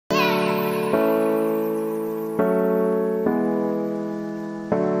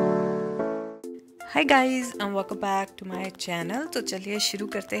Hi guys and welcome back to my channel. तो चलिए शुरू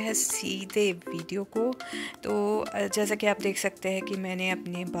करते हैं सीधे वीडियो को। तो जैसा कि आप देख सकते हैं कि मैंने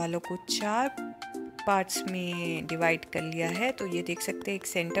अपने बालों को 4 पार्ट्स में डिवाइड कर लिया है। तो ये देख सकते हैं, एक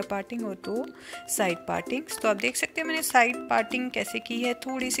सेंटर पार्टिंग और 2 साइड पार्टिंग्स। तो आप देख सकते हैं मैंने साइड पार्टिंग कैसे की है,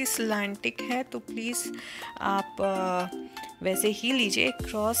 थोड़ी सी स्लैंटिक है, तो प्लीज़ आप वैसे ही लीजिए।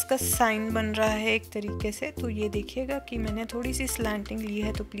 क्रॉस का साइन बन रहा है एक तरीके से, तो ये देखिएगा कि मैंने थोड़ी सी स्लैंटिंग ली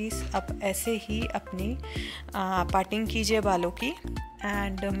है। तो प्लीज़ आप ऐसे ही अपनी पार्टिंग कीजिए बालों की।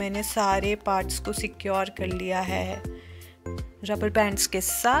 एंड मैंने सारे पार्ट्स को सिक्योर कर लिया है रबर बैंड्स के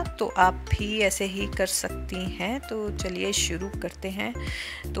साथ, तो आप भी ऐसे ही कर सकती हैं। तो चलिए शुरू करते हैं।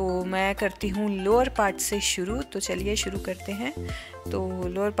 तो मैं करती हूँ लोअर पार्ट से शुरू। तो चलिए शुरू करते हैं। तो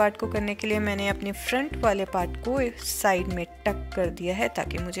लोअर पार्ट को करने के लिए मैंने अपने फ्रंट वाले पार्ट को साइड में टक कर दिया है,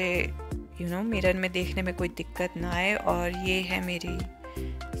 ताकि मुझे मिरर में देखने में कोई दिक्कत ना आए। और ये है मेरी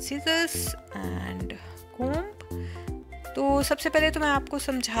सीजर्स एंड कॉम्ब। तो सबसे पहले तो मैं आपको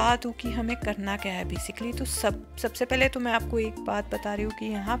समझा दूँ कि हमें करना क्या है बेसिकली। तो सबसे पहले तो मैं आपको एक बात बता रही हूँ कि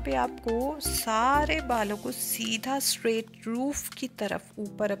यहाँ पे आपको सारे बालों को सीधा स्ट्रेट रूफ की तरफ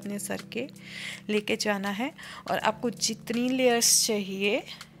ऊपर अपने सर के लेके जाना है। और आपको जितनी लेयर्स चाहिए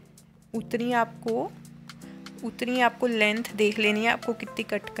उतनी आपको लेंथ देख लेनी है, आपको कितनी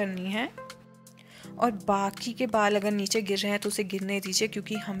कट करनी है। और बाकी के बाल अगर नीचे गिर रहे हैं तो उसे गिरने दीजिए,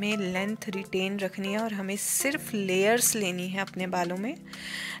 क्योंकि हमें लेंथ रिटेन रखनी है और हमें सिर्फ लेयर्स लेनी है अपने बालों में।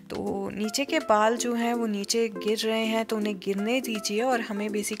 तो नीचे के बाल जो हैं वो नीचे गिर रहे हैं तो उन्हें गिरने दीजिए, और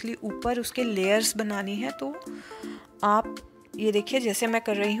हमें बेसिकली ऊपर उसके लेयर्स बनानी है। तो आप ये देखिए जैसे मैं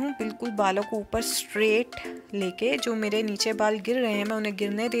कर रही हूँ, बिल्कुल बालों को ऊपर स्ट्रेट लेके, जो मेरे नीचे बाल गिर रहे हैं मैं उन्हें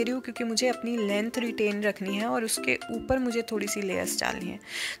गिरने दे रही हूँ, क्योंकि मुझे अपनी लेंथ रिटेन रखनी है और उसके ऊपर मुझे थोड़ी सी लेयर्स डालनी है।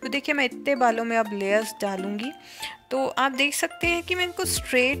 तो देखिए मैं इतने बालों में अब लेयर्स डालूँगी। तो आप देख सकते हैं कि मैं इनको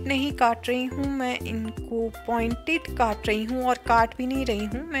स्ट्रेट नहीं काट रही हूँ, मैं इनको पॉइंटेड काट रही हूँ, और काट भी नहीं रही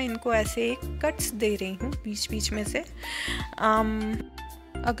हूँ, मैं इनको ऐसे कट्स दे रही हूँ बीच बीच में से।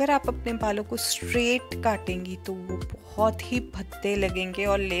 अगर आप अपने बालों को स्ट्रेट काटेंगी तो वो बहुत ही भद्दे लगेंगे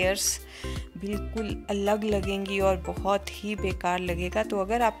और लेयर्स बिल्कुल अलग लगेंगी और बहुत ही बेकार लगेगा। तो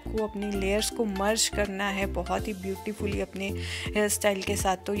अगर आपको अपनी लेयर्स को मर्ज करना है बहुत ही ब्यूटीफुली अपने हेयर स्टाइल के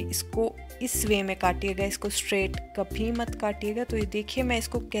साथ, तो इसको इस वे में काटिएगा, इसको स्ट्रेट कभी मत काटिएगा। तो ये देखिए मैं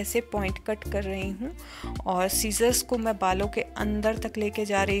इसको कैसे पॉइंट कट कर रही हूँ, और सीजर्स को मैं बालों के अंदर तक लेके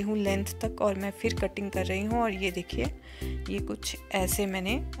जा रही हूँ लेंथ तक, और मैं फिर कटिंग कर रही हूँ। और ये देखिए ये कुछ ऐसे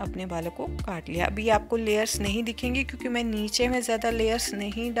मैंने अपने बालों को काट लिया। अभी आपको लेयर्स नहीं दिखेंगी क्योंकि मैं नीचे में ज़्यादा लेयर्स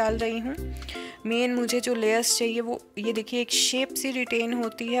नहीं डाल रही हूँ। मेन मुझे जो लेयर्स चाहिए वो ये देखिए एक शेप सी रिटेन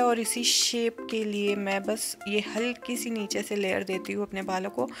होती है, और इसी शेप के लिए मैं बस ये हल्की सी नीचे से लेयर देती हूँ अपने बालों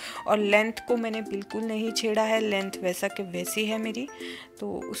को। और लेंथ को मैंने बिल्कुल नहीं छेड़ा है, लेंथ वैसा कि वैसी है मेरी।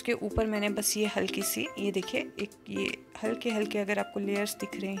 तो उसके ऊपर मैंने बस ये हल्की सी, ये देखिए एक ये हल्के हल्के अगर आपको लेयर्स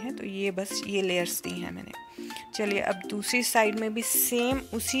दिख रही हैं तो ये बस ये लेयर्स दी हैं मैंने। चलिए अब दूसरी साइड में भी सेम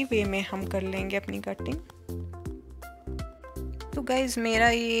उसी वे में हम कर लेंगे अपनी कटिंग। तो गाइज़ मेरा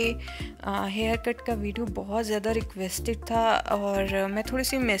ये हेयर कट का वीडियो बहुत ज़्यादा रिक्वेस्टेड था, और मैं थोड़ी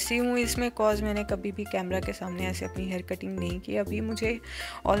सी मेसी हूँ इसमें, कॉज मैंने कभी भी कैमरा के सामने ऐसे अपनी हेयर कटिंग नहीं की। अभी मुझे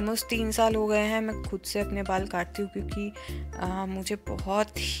ऑलमोस्ट 3 साल हो गए हैं मैं खुद से अपने बाल काटती हूँ, क्योंकि मुझे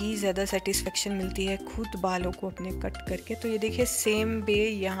बहुत ही ज़्यादा सेटिस्फेक्शन मिलती है खुद बालों को अपने कट करके। तो ये देखिए सेम वे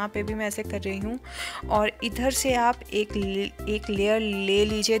यहाँ पे भी मैं ऐसे कर रही हूँ, और इधर से आप एक लेयर ले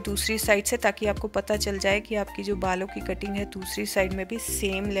लीजिए दूसरी साइड से, ताकि आपको पता चल जाए कि आपकी जो बालों की कटिंग है दूसरी साइड में भी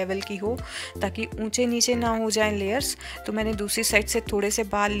सेम लेवल की हो, ताकि ऊंचे नीचे ना हो जाएं लेयर्स। तो मैंने दूसरी साइड से थोड़े से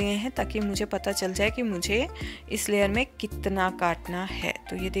बाल लिए हैं ताकि मुझे पता चल जाए कि मुझे इस लेयर में कितना काटना है।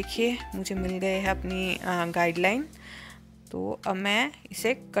 तो ये देखिए मुझे मिल गए हैं अपनी गाइडलाइन। तो अब मैं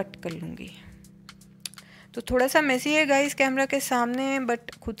इसे कट कर लूँगी। तो थोड़ा सा मेसी है गाइस कैमरा के सामने,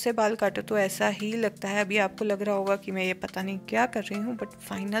 बट खुद से बाल काटो तो ऐसा ही लगता है। अभी आपको लग रहा होगा कि मैं ये पता नहीं क्या कर रही हूँ, बट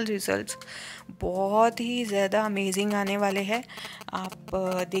फाइनल रिजल्ट्स बहुत ही ज़्यादा अमेजिंग आने वाले हैं। आप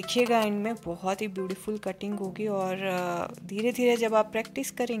देखिएगा एंड में बहुत ही ब्यूटीफुल कटिंग होगी, और धीरे धीरे जब आप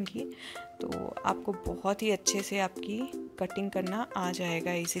प्रैक्टिस करेंगी तो आपको बहुत ही अच्छे से आपकी कटिंग करना आ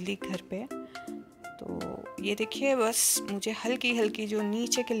जाएगा इजीली घर पे। तो ये देखिए बस मुझे हल्की हल्की जो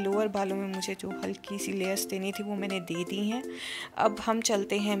नीचे के लोअर बालों में मुझे जो हल्की सी लेयर्स देनी थी वो मैंने दे दी हैं। अब हम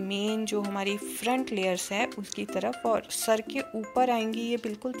चलते हैं मेन जो हमारी फ्रंट लेयर्स है उसकी तरफ, और सर के ऊपर आएंगी ये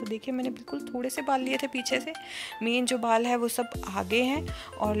बिल्कुल। तो देखिए मैंने बिल्कुल थोड़े से बाल लिए थे पीछे से, मेन जो बाल है वो सब आगे हैं,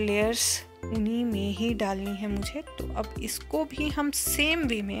 और लेयर्स उन्हीं में ही डालनी है मुझे। तो अब इसको भी हम सेम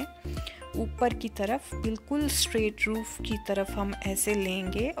वे में ऊपर की तरफ बिल्कुल स्ट्रेट रूफ की तरफ हम ऐसे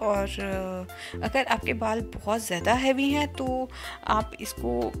लेंगे। और अगर आपके बाल बहुत ज़्यादा हैवी हैं तो आप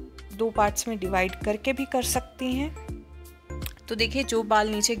इसको 2 पार्ट्स में डिवाइड करके भी कर सकती हैं। तो देखिए जो बाल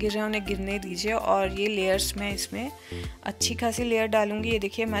नीचे गिर रहे हैं उन्हें गिरने दीजिए, और ये लेयर्स मैं इसमें अच्छी खासी लेयर डालूंगी। ये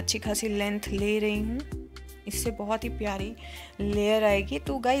देखिए मैं अच्छी खासी लेंथ ले रही हूँ, इससे बहुत ही प्यारी लेयर आएगी।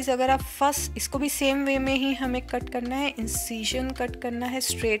 तो गाइज अगर आप फर्स्ट इसको भी सेम वे में ही हमें कट करना है, इंसिजन कट करना है,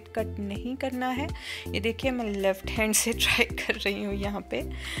 स्ट्रेट कट नहीं करना है। ये देखिए मैं लेफ़्ट हैंड से ट्राई कर रही हूँ यहाँ पे,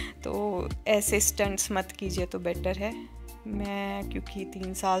 तो ऐसे स्टंट्स मत कीजिए तो बेटर है। मैं क्योंकि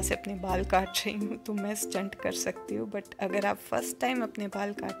 3 साल से अपने बाल काट रही हूँ तो मैं स्टंट कर सकती हूँ, बट अगर आप फर्स्ट टाइम अपने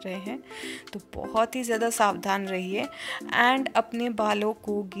बाल काट रहे हैं तो बहुत ही ज़्यादा सावधान रहिए। एंड अपने बालों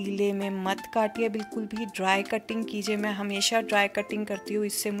को गीले में मत काटिए, बिल्कुल भी ड्राई कटिंग कीजिए। मैं हमेशा ड्राई कटिंग करती हूँ,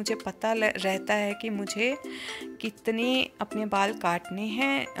 इससे मुझे पता रहता है कि मुझे कितने अपने बाल काटने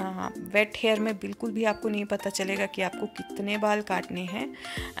हैं। वेट हेयर में बिल्कुल भी आपको नहीं पता चलेगा कि आपको कितने बाल काटने हैं।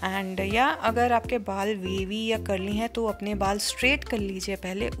 एंड या अगर आपके बाल वेवी या कर्ली हैं तो अपने बाल स्ट्रेट कर लीजिए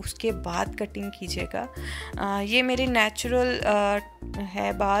पहले, उसके बाद कटिंग कीजिएगा। ये मेरे नेचुरल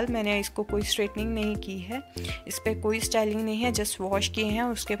है बाल, मैंने इसको कोई स्ट्रेटनिंग नहीं की है, इस पर कोई स्टाइलिंग नहीं है, जस्ट वॉश किए हैं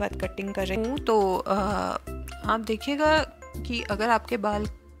उसके बाद कटिंग कर रही हूँ। तो आप देखिएगा कि अगर आपके बाल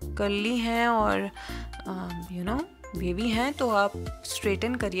कर्ली हैं और वेवी हैं तो आप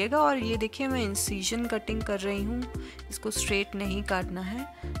स्ट्रेटन करिएगा। और ये देखिए मैं इंसिजन कटिंग कर रही हूँ, इसको स्ट्रेट नहीं काटना है।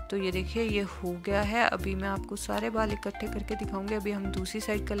 तो ये देखिए ये हो गया है। अभी मैं आपको सारे बाल इकट्ठे करके दिखाऊंगी। अभी हम दूसरी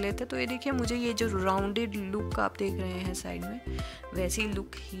साइड कर लेते हैं। तो ये देखिए मुझे ये जो राउंडेड लुक आप देख रहे हैं साइड में, वैसी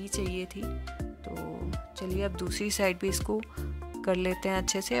लुक ही चाहिए थी। तो चलिए अब दूसरी साइड भी इसको कर लेते हैं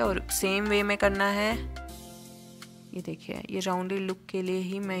अच्छे से, और सेम वे में करना है। ये देखिए ये राउंडेड लुक के लिए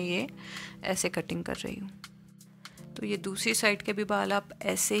ही मैं ये ऐसे कटिंग कर रही हूँ। तो ये दूसरी साइड के भी बाल आप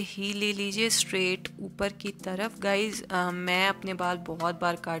ऐसे ही ले लीजिए स्ट्रेट ऊपर की तरफ। गाइज मैं अपने बाल बहुत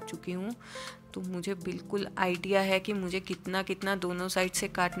बार काट चुकी हूँ, तो मुझे बिल्कुल आइडिया है कि मुझे कितना कितना दोनों साइड से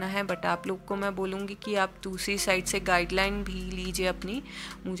काटना है। बट आप लोग को मैं बोलूँगी कि आप दूसरी साइड से गाइडलाइन भी लीजिए अपनी।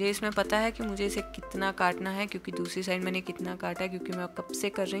 मुझे इसमें पता है कि मुझे इसे कितना काटना है, क्योंकि दूसरी साइड मैंने कितना काटा है, क्योंकि मैं कब से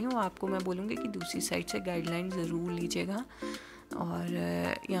कर रही हूँ। आपको मैं बोलूँगी कि दूसरी साइड से गाइडलाइन ज़रूर लीजिएगा। और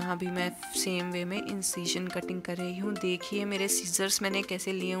यहाँ भी मैं सेम वे में इंसिजन कटिंग कर रही हूँ। देखिए मेरे सीजर्स मैंने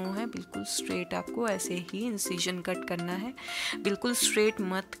कैसे लिए हुए हैं, बिल्कुल स्ट्रेट आपको ऐसे ही इंसिजन कट करना है। बिल्कुल स्ट्रेट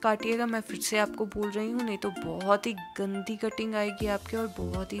मत काटिएगा, मैं फिर से आपको बोल रही हूँ, नहीं तो बहुत ही गंदी कटिंग आएगी आपके और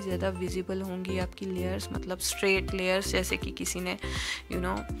बहुत ही ज़्यादा विजिबल होंगी आपकी लेयर्स, मतलब स्ट्रेट लेयर्स, जैसे कि किसी ने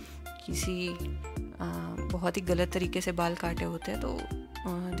किसी बहुत ही गलत तरीके से बाल काटे होते हैं। तो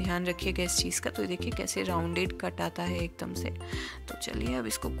ध्यान रखिएगा इस चीज़ का। तो देखिए कैसे राउंडेड कट आता है एकदम से। तो चलिए अब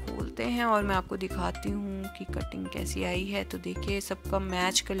इसको खोलते हैं और मैं आपको दिखाती हूँ कि कटिंग कैसी आई है। तो देखिए सबका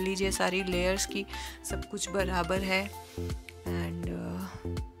मैच कर लीजिए, सारी लेयर्स की सब कुछ बराबर है। एंड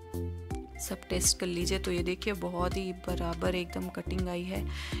सब टेस्ट कर लीजिए। तो ये देखिए बहुत ही बराबर एकदम कटिंग आई है,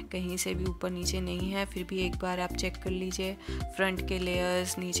 कहीं से भी ऊपर नीचे नहीं है। फिर भी एक बार आप चेक कर लीजिए, फ्रंट के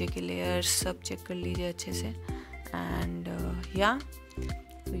लेयर्स, नीचे के लेयर्स सब चेक कर लीजिए अच्छे से। एंड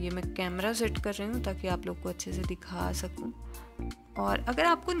तो ये मैं कैमरा सेट कर रही हूँ ताकि आप लोग को अच्छे से दिखा सकूँ। और अगर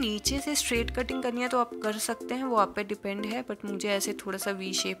आपको नीचे से स्ट्रेट कटिंग करनी है तो आप कर सकते हैं, वो आप पे डिपेंड है। बट मुझे ऐसे थोड़ा सा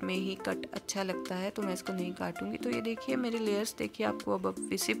वी शेप में ही कट अच्छा लगता है, तो मैं इसको नहीं काटूंगी। तो ये देखिए मेरे लेयर्स देखिए आपको अब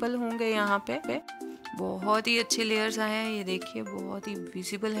विजिबल होंगे यहाँ पे बहुत ही अच्छे लेयर्स आए हैं। ये देखिए बहुत ही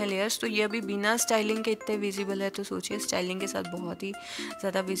विजिबल है लेयर्स। तो ये अभी बिना स्टाइलिंग के इतने विजिबल है, तो सोचिए स्टाइलिंग के साथ बहुत ही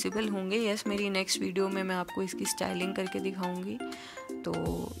ज़्यादा विजिबल होंगे। यस, मेरी नेक्स्ट वीडियो में मैं आपको इसकी स्टाइलिंग करके दिखाऊंगी। तो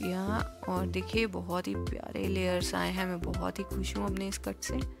यहाँ और देखिए बहुत ही प्यारे लेयर्स आए हैं, मैं बहुत ही खुश हूँ अपने इस कट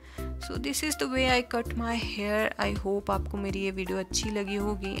से। So this is the way I cut my hair. I hope आपको मेरी ये वीडियो अच्छी लगी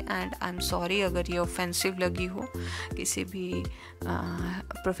होगी। एंड आई एम सॉरी अगर ये ऑफेंसिव लगी हो किसी भी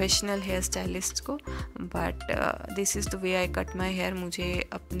प्रोफेशनल हेयर स्टाइलिस्ट को, but this is the way I cut my hair. मुझे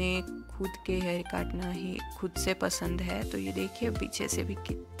अपने खुद के हेयर काटना ही खुद से पसंद है। तो ये देखिए पीछे से भी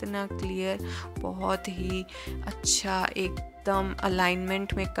कितना क्लियर, बहुत ही अच्छा एकदम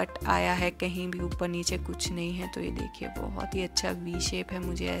अलाइनमेंट में कट आया है, कहीं भी ऊपर नीचे कुछ नहीं है। तो ये देखिए बहुत ही अच्छा वी शेप है,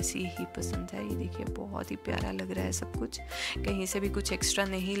 मुझे ऐसी ही पसंद है। ये देखिए बहुत ही प्यारा लग रहा है सब कुछ, कहीं से भी कुछ एक्स्ट्रा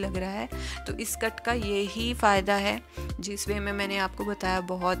नहीं लग रहा है। तो इस कट का यही फ़ायदा है, जिस वे में मैंने आपको बताया,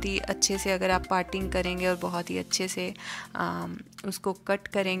 बहुत ही अच्छे से अगर आप पार्टिंग करेंगे और बहुत ही अच्छे से उसको कट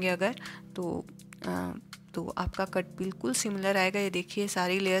करेंगे अगर तो आपका कट बिल्कुल सिमिलर आएगा। ये देखिए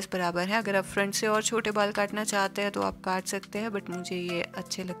सारी लेयर्स बराबर हैं। अगर आप फ्रंट से और छोटे बाल काटना चाहते हैं तो आप काट सकते हैं, बट मुझे ये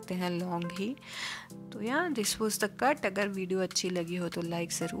अच्छे लगते हैं लॉन्ग ही। तो या दिस वाज द कट। अगर वीडियो अच्छी लगी हो तो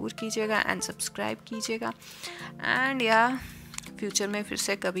लाइक ज़रूर कीजिएगा एंड सब्सक्राइब कीजिएगा। एंड या फ्यूचर में फिर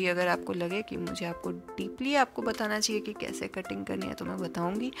से कभी अगर आपको लगे कि मुझे आपको डीपली आपको बताना चाहिए कि कैसे कटिंग करनी है तो मैं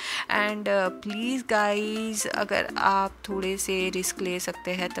बताऊंगी। एंड प्लीज़ गाइस, अगर आप थोड़े से रिस्क ले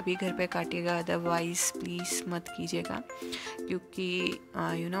सकते हैं तभी घर पे काटिएगा, अदरवाइज़ प्लीज़ मत कीजिएगा, क्योंकि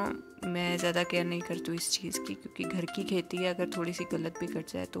यू नो मैं ज़्यादा केयर नहीं करती हूँ इस चीज़ की, क्योंकि घर की खेती है, अगर थोड़ी सी गलत भी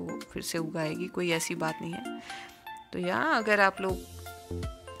कट जाए तो फिर से उगाएगी, कोई ऐसी बात नहीं है। तो यहाँ अगर आप लोग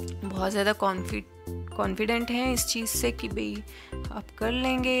बहुत ज़्यादा कॉन्फिडेंट हैं इस चीज़ से कि भाई आप कर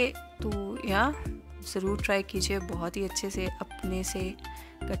लेंगे, तो या ज़रूर ट्राई कीजिए। बहुत ही अच्छे से अपने से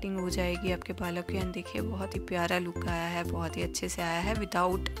कटिंग हो जाएगी आपके बालों की। एंड देखिए बहुत ही प्यारा लुक आया है, बहुत ही अच्छे से आया है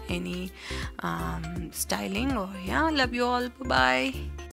विदाउट एनी स्टाइलिंग। और या लव यू ऑल, बाय।